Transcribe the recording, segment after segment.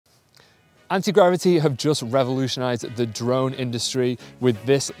Anti-Gravity have just revolutionized the drone industry with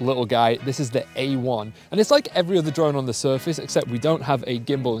this little guy. This is the A1, and it's like every other drone on the surface, except we don't have a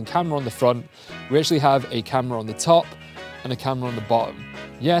gimbal and camera on the front. We actually have a camera on the top and a camera on the bottom.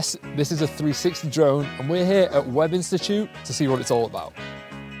 Yes, this is a 360 drone, and we're here at Web Institute to see what it's all about.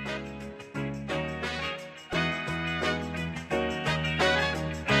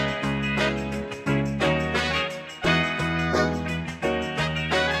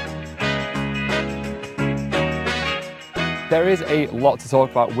 There is a lot to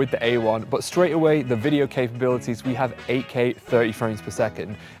talk about with the A1, but straight away, the video capabilities, we have 8K 30 frames per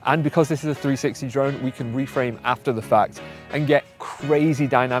second. And because this is a 360 drone, we can reframe after the fact and get crazy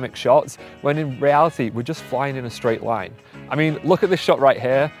dynamic shots, when in reality, we're just flying in a straight line. I mean, look at this shot right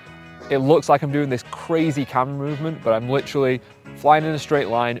here. It looks like I'm doing this crazy camera movement, but I'm literally flying in a straight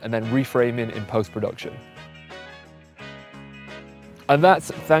line and then reframing in post-production. And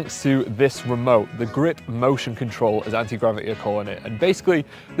that's thanks to this remote, the grip motion control, as Anti-Gravity are calling it. And basically,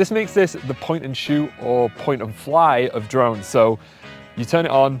 this makes this the point and shoot or point and fly of drones. So you turn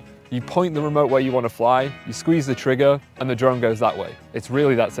it on, you point the remote where you want to fly, you squeeze the trigger, and the drone goes that way. It's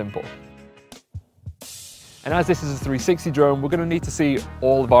really that simple. And as this is a 360 drone, we're going to need to see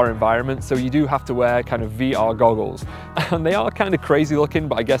all of our environment. So you do have to wear kind of VR goggles. And they are kind of crazy looking,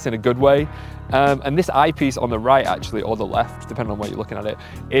 but I guess in a good way. And this eyepiece on the right, actually, or the left, depending on where you're looking at it,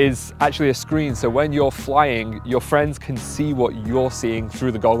 is actually a screen. So when you're flying, your friends can see what you're seeing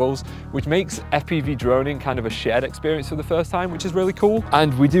through the goggles, which makes FPV droning kind of a shared experience for the first time, which is really cool.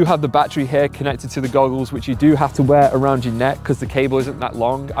 And we do have the battery here connected to the goggles, which you do have to wear around your neck because the cable isn't that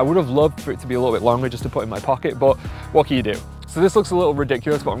long. I would have loved for it to be a little bit longer just to put in my pocket, but what can you do? So this looks a little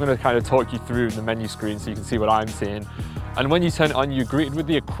ridiculous, but I'm going to kind of talk you through the menu screen so you can see what I'm seeing. And when you turn it on, you're greeted with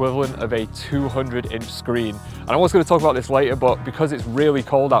the equivalent of a 200-inch screen. And I was going to talk about this later, but because it's really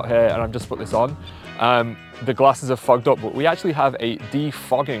cold out here and I've just put this on, the glasses are fogged up, but we actually have a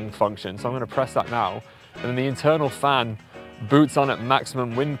defogging function. So I'm going to press that now. And then the internal fan boots on at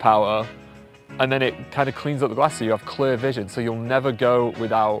maximum wind power, and then it kind of cleans up the glass so you have clear vision. So you'll never go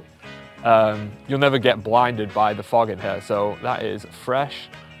without, you'll never get blinded by the fog in here. So that is fresh.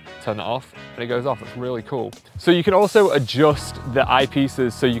 Turn it off and it goes off. It's really cool. So you can also adjust the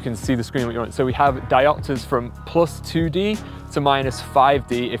eyepieces so you can see the screen what you want. So we have diopters from plus 2D to minus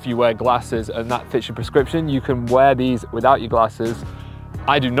 5D if you wear glasses, and that fits your prescription. You can wear these without your glasses.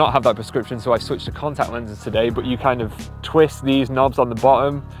 I do not have that prescription, so I switched to contact lenses today, but you kind of twist these knobs on the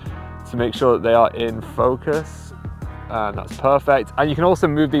bottom to make sure that they are in focus, and that's perfect. And you can also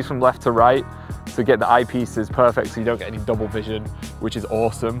move these from left to right to get the eyepieces perfect so you don't get any double vision, which is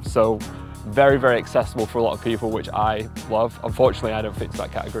awesome. So very, very accessible for a lot of people, which I love. Unfortunately, I don't fit into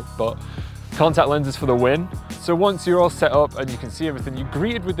that category, but contact lenses for the win. So once you're all set up and you can see everything, you're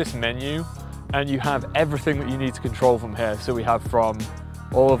greeted with this menu and you have everything that you need to control from here. So we have from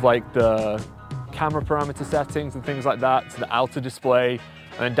all of like the camera parameter settings and things like that to the outer display.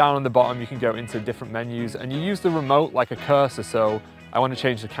 And then down on the bottom, you can go into different menus and you use the remote like a cursor. So I want to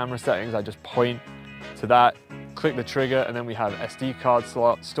change the camera settings, I just point to that, click the trigger, and then we have SD card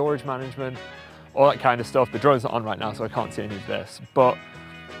slot, storage management, all that kind of stuff. The drone's not on right now, so I can't see any of this, but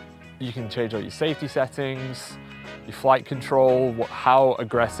you can change all your safety settings, your flight control, how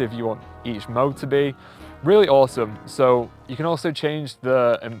aggressive you want each mode to be. Really awesome. So you can also change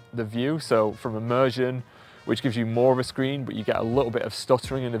the view, so from immersion, which gives you more of a screen, but you get a little bit of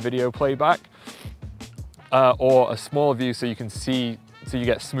stuttering in the video playback. Or a smaller view so you can see, so you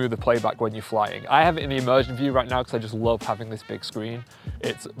get smoother playback when you're flying. I have it in the immersion view right now because I just love having this big screen.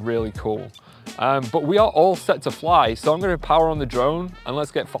 It's really cool. But we are all set to fly, so I'm going to power on the drone and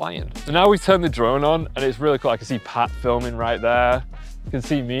let's get flying. So now we've turned the drone on and it's really cool. I can see Pat filming right there. You can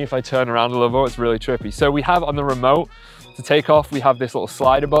see me if I turn around a little more. It's really trippy. So we have on the remote to take off, we have this little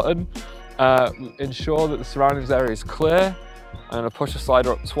slider button. Ensure that the surroundings area is clear. I'm going to push the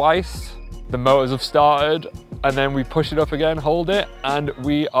slider up twice. The motors have started, and then we push it up again, hold it, and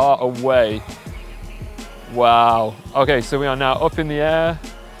we are away. Wow. Okay, so we are now up in the air.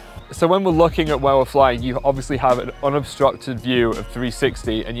 So when we're looking at where we're flying, you obviously have an unobstructed view of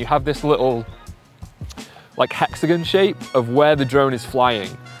 360, and you have this little like hexagon shape of where the drone is flying.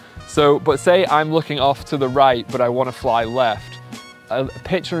 So, but say I'm looking off to the right, but I want to fly left. A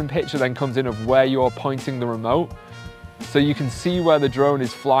picture-in-picture then comes in of where you're pointing the remote. So you can see where the drone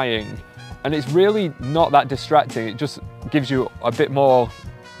is flying. And it's really not that distracting. It just gives you a bit more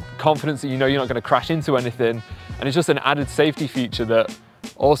confidence that you know you're not going to crash into anything. And it's just an added safety feature that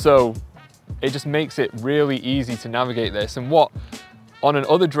also, it just makes it really easy to navigate this. And what on an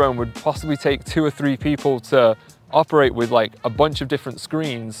other drone would possibly take 2 or 3 people to operate with like a bunch of different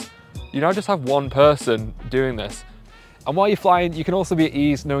screens, You now just have one person doing this. And while you're flying, you can also be at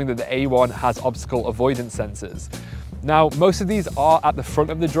ease knowing that the A1 has obstacle avoidance sensors. Now, most of these are at the front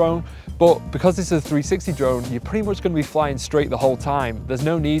of the drone, but because this is a 360 drone, you're pretty much going to be flying straight the whole time. There's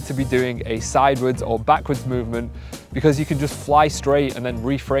no need to be doing a sideways or backwards movement because you can just fly straight and then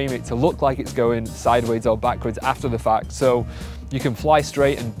reframe it to look like it's going sideways or backwards after the fact. So you can fly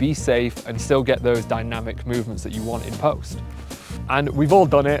straight and be safe and still get those dynamic movements that you want in post. And we've all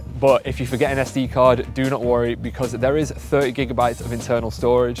done it, but if you forget an SD card, do not worry because there is 30 gigabytes of internal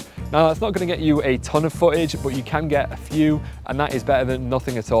storage. Now that's not going to get you a ton of footage, but you can get a few, and that is better than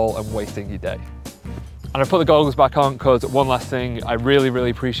nothing at all and wasting your day. And I put the goggles back on because one last thing I really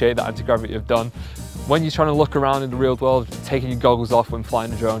appreciate that Anti-Gravity have done. When you're trying to look around in the real world, taking your goggles off when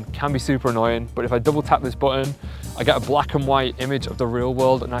flying a drone can be super annoying, but if I double tap this button, I get a black and white image of the real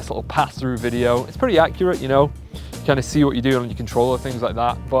world, a nice little pass-through video. It's pretty accurate, you know, you kind of see what you're doing on your controller, things like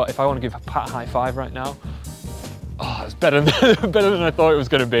that. But if I want to give a pat high five right now, oh, it's better than I thought it was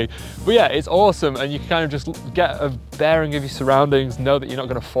going to be. But yeah, it's awesome, and you can kind of just get a bearing of your surroundings, know that you're not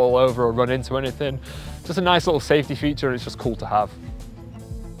going to fall over or run into anything. Just a nice little safety feature, and it's just cool to have.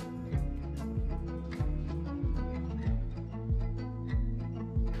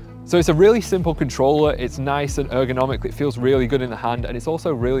 So it's a really simple controller, it's nice and ergonomic, it feels really good in the hand, and it's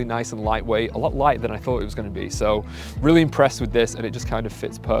also really nice and lightweight, a lot lighter than I thought it was going to be. So really impressed with this, and it just kind of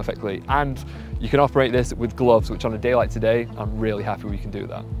fits perfectly. And you can operate this with gloves, which on a day like today, I'm really happy we can do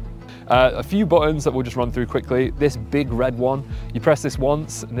that. A few buttons that we'll just run through quickly. This big red one, you press this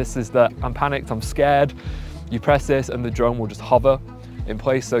once, and this is the I'm panicked, I'm scared. You press this and the drone will just hover in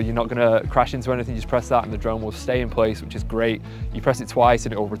place, so you're not going to crash into anything. You just press that and the drone will stay in place, which is great. You press it twice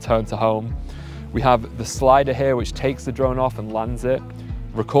and it will return to home. We have the slider here which takes the drone off and lands it.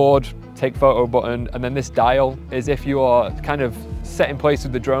 Record, take photo button, and then this dial is if you are kind of set in place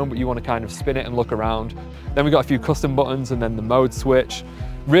with the drone but you want to kind of spin it and look around. Then we got a few custom buttons and then the mode switch.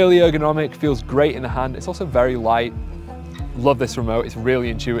 Really ergonomic, feels great in the hand. It's also very light. Love this remote, it's really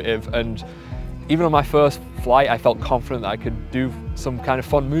intuitive, and even on my first flight, I felt confident that I could do some kind of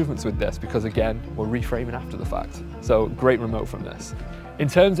fun movements with this because again, we're reframing after the fact. So great remote from this. In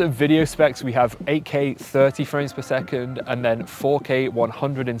terms of video specs, we have 8K 30 frames per second and then 4K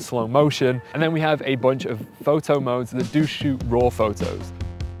 100 in slow motion. And then we have a bunch of photo modes that do shoot raw photos.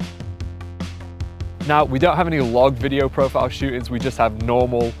 Now, we don't have any log video profile shootings, we just have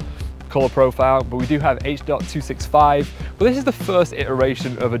normal color profile, but we do have H.265, but this is the first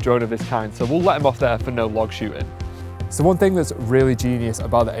iteration of a drone of this kind, so we'll let them off there for no log shooting. So one thing that's really genius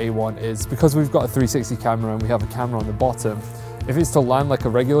about the A1 is because we've got a 360 camera and we have a camera on the bottom, if it's to land like a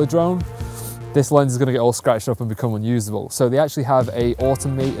regular drone, this lens is going to get all scratched up and become unusable. So they actually have a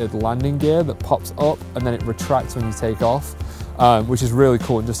automated landing gear that pops up and then it retracts when you take off, which is really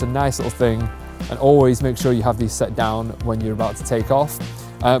cool and just a nice little thing. And always make sure you have these set down when you're about to take off.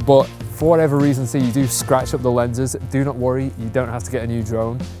 But for whatever reason, say you do scratch up the lenses, do not worry, you don't have to get a new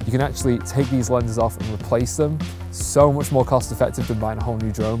drone. You can actually take these lenses off and replace them. So much more cost effective than buying a whole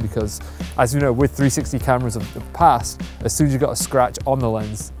new drone because, as you know, with 360 cameras of the past, as soon as you got a scratch on the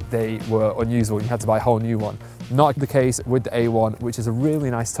lens, they were unusable and you had to buy a whole new one. Not the case with the A1, which is a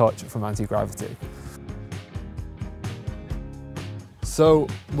really nice touch from Anti-Gravity. So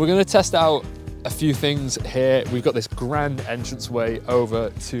we're going to test out a few things here. We've got this grand entranceway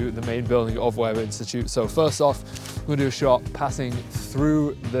over to the main building of Weather Institute. So first off, we're going to do a shot passing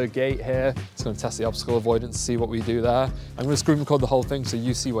through the gate here. It's going to test the obstacle avoidance, see what we do there. I'm going to screen record the whole thing so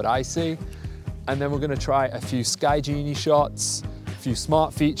you see what I see. And then we're going to try a few Sky Genie shots, a few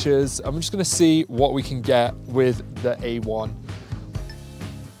smart features, and we're just going to see what we can get with the A1.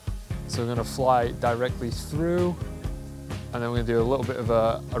 So we're going to fly directly through. And then we're going to do a little bit of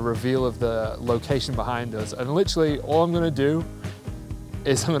a reveal of the location behind us. And literally all I'm going to do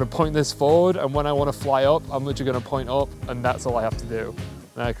is I'm going to point this forward, and when I want to fly up, I'm literally going to point up, and that's all I have to do.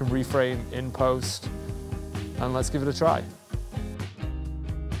 And I can reframe in post, and let's give it a try.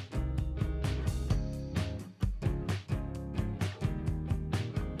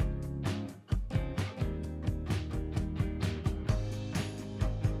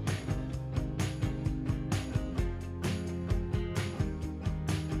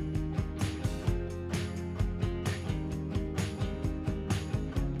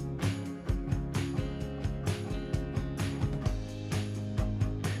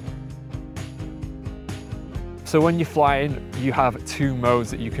 So when you're flying, you have two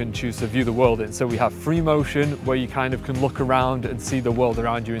modes that you can choose to view the world in. So we have free motion, where you kind of can look around and see the world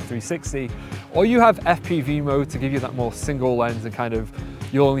around you in 360, or you have FPV mode to give you that more single lens and kind of,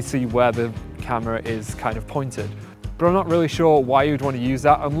 you'll only see where the camera is kind of pointed. but I'm not really sure why you'd want to use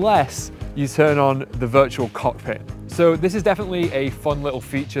that unless you turn on the virtual cockpit. So this is definitely a fun little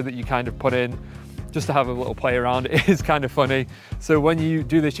feature that you kind of put in just to have a little play around. It is kind of funny. So when you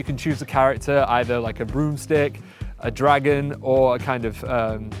do this, you can choose a character, either like a broomstick, a dragon, or a kind of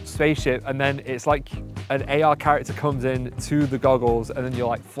spaceship, and then it's like an AR character comes in to the goggles, and then you're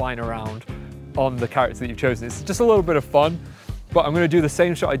like flying around on the character that you've chosen. It's just a little bit of fun, but I'm gonna do the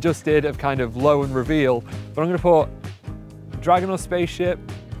same shot I just did of kind of low and reveal, but I'm gonna put dragon or spaceship.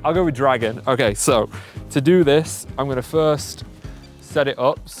 I'll go with dragon. Okay, so to do this, I'm gonna first set it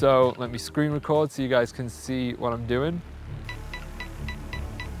up. So let me screen record so you guys can see what I'm doing.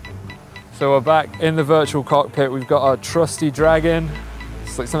 So we're back in the virtual cockpit. We've got our trusty dragon.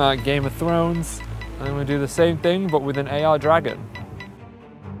 It's like something like Game of Thrones. And I'm gonna do the same thing, but with an AR dragon.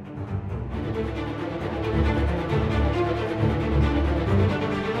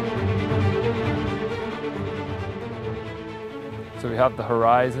 So we have the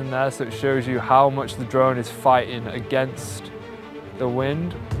horizon there, so it shows you how much the drone is fighting against the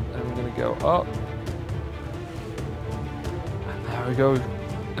wind. And we're gonna go up. And there we go.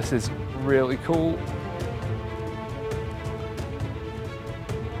 This is really cool.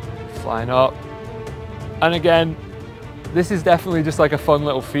 Flying up. And again, this is definitely just like a fun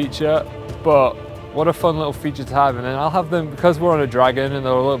little feature, but what a fun little feature to have. And then I'll have them, because we're on a dragon and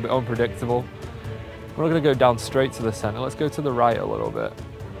they're a little bit unpredictable, we're not gonna go down straight to the center. Let's go to the right a little bit.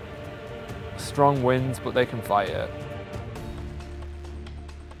 Strong winds, but they can fight it.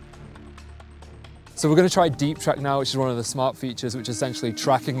 So we're going to try deep track now, which is one of the smart features, which is essentially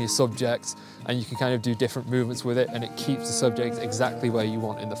tracking your subject, and you can kind of do different movements with it, and it keeps the subject exactly where you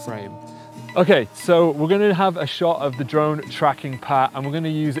want in the frame. Okay, so we're going to have a shot of the drone tracking Pat, and we're going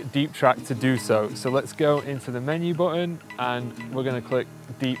to use deep track to do so. So let's go into the menu button, and we're going to click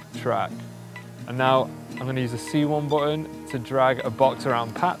deep track. And now I'm going to use the C1 button to drag a box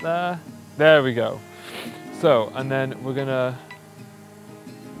around Pat there. There we go. So, and then we're going to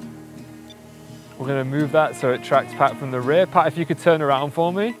move that so it tracks Pat from the rear. Pat, if you could turn around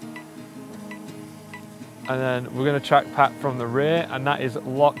for me. And then we're going to track Pat from the rear, and that is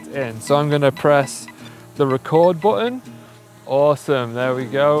locked in. So I'm going to press the record button. Awesome, there we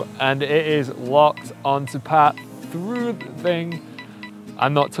go. And it is locked onto Pat through the thing.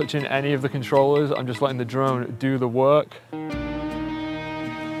 I'm not touching any of the controllers. I'm just letting the drone do the work. And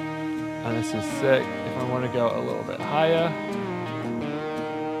this is sick. If I want to go a little bit higher,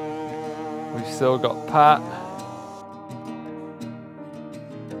 we've still got Pat.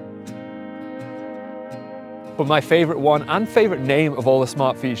 But my favorite one and favorite name of all the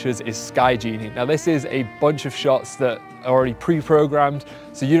smart features is Sky Genie. Now this is a bunch of shots that are already pre-programmed,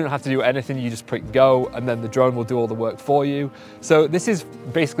 so you don't have to do anything, you just click go and then the drone will do all the work for you. So this is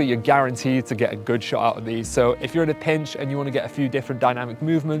basically you're guaranteed to get a good shot out of these. So if you're in a pinch and you want to get a few different dynamic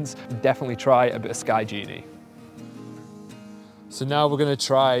movements, definitely try a bit of Sky Genie. So now we're going to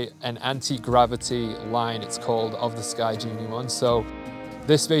try an anti-gravity line, it's called, of the Sky Genie one. So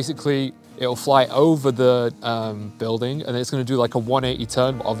this basically, it'll fly over the building and it's going to do like a 180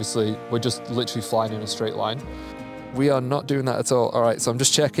 turn, but obviously we're just literally flying in a straight line. We are not doing that at all. All right, so I'm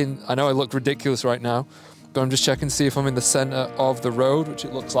just checking. I know I look ridiculous right now, but I'm just checking to see if I'm in the center of the road, which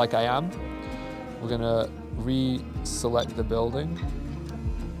it looks like I am. We're going to re-select the building.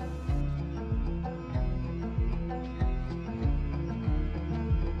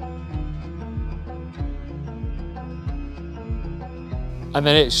 And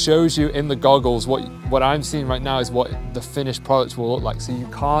then it shows you in the goggles, what I'm seeing right now is what the finished product will look like. So you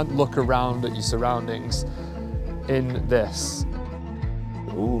can't look around at your surroundings in this.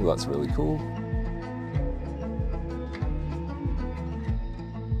 Ooh, that's really cool.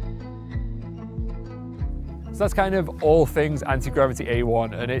 So that's kind of all things anti-gravity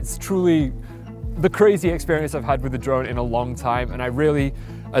A1, and it's truly the crazy experience I've had with the drone in a long time, and I really,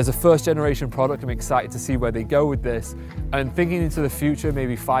 as a first generation product, I'm excited to see where they go with this, and thinking into the future,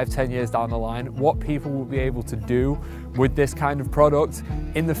 maybe 5–10 years down the line, what people will be able to do with this kind of product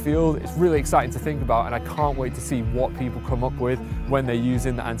in the field. It's really exciting to think about, and I can't wait to see what people come up with when they're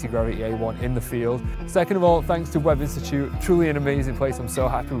using the anti-gravity A1 in the field. Second of all, thanks to Web Institute, truly an amazing place. I'm so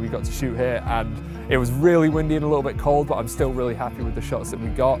happy we got to shoot here, and it was really windy and a little bit cold, but I'm still really happy with the shots that we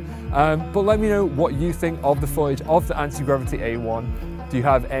got. But let me know what you think of the footage of the anti-gravity A1. Do you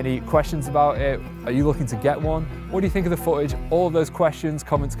have any questions about it? Are you looking to get one? What do you think of the footage? All of those questions,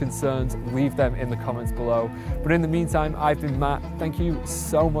 comments, concerns, leave them in the comments below. But in the meantime, I've been Matt. Thank you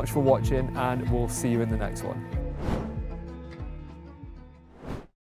so much for watching, and we'll see you in the next one.